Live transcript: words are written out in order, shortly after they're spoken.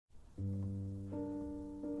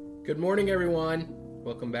Good morning, everyone.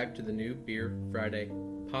 Welcome back to the New Beer Friday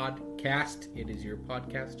podcast. It is your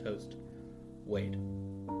podcast host, Wade.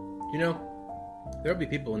 You know, there'll be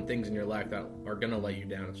people and things in your life that are going to let you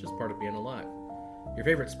down. It's just part of being alive. Your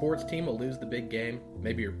favorite sports team will lose the big game.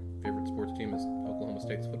 Maybe your favorite sports team is Oklahoma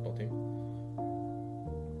State's football team.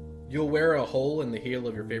 You'll wear a hole in the heel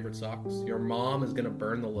of your favorite socks. Your mom is going to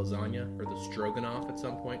burn the lasagna or the stroganoff at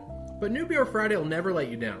some point. But New Beer Friday will never let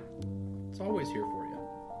you down. It's always here for you.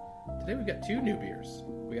 Today we've got two new beers.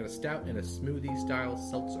 We got a stout and a smoothie-style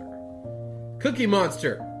seltzer. Cookie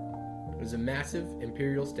Monster. It is a massive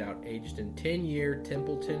imperial stout aged in 10-year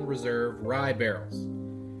Templeton Reserve rye barrels.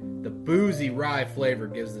 The boozy rye flavor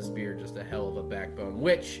gives this beer just a hell of a backbone,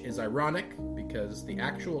 which is ironic because the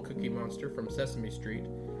actual Cookie Monster from Sesame Street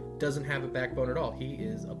doesn't have a backbone at all. He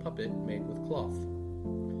is a puppet made with cloth.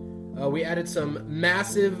 We added some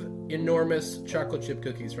massive, enormous chocolate chip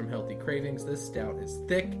cookies from Healthy Cravings. This stout is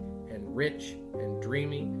thick and rich and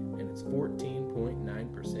dreamy, and it's 14.9%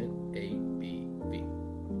 ABV.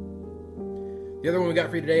 The other one we got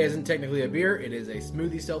for you today isn't technically a beer. It is a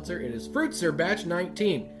smoothie seltzer. It is Fruitzer Batch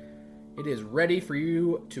 19. It is ready for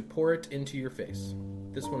you to pour it into your face.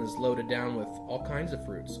 This one is loaded down with all kinds of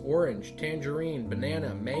fruits. Orange, tangerine,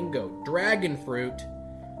 banana, mango, dragon fruit,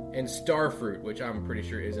 and star fruit, which I'm pretty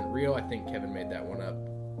sure isn't real. I think Kevin made that one up.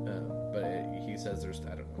 He says there's,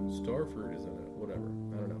 I don't know, star fruit isn't it? Whatever.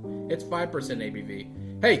 I don't know. It's 5%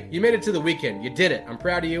 ABV. Hey, you made it to the weekend. You did it. I'm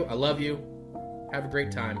proud of you. I love you. Have a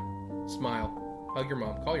great time. Smile. Hug your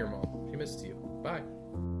mom. Call your mom. She misses you. Bye.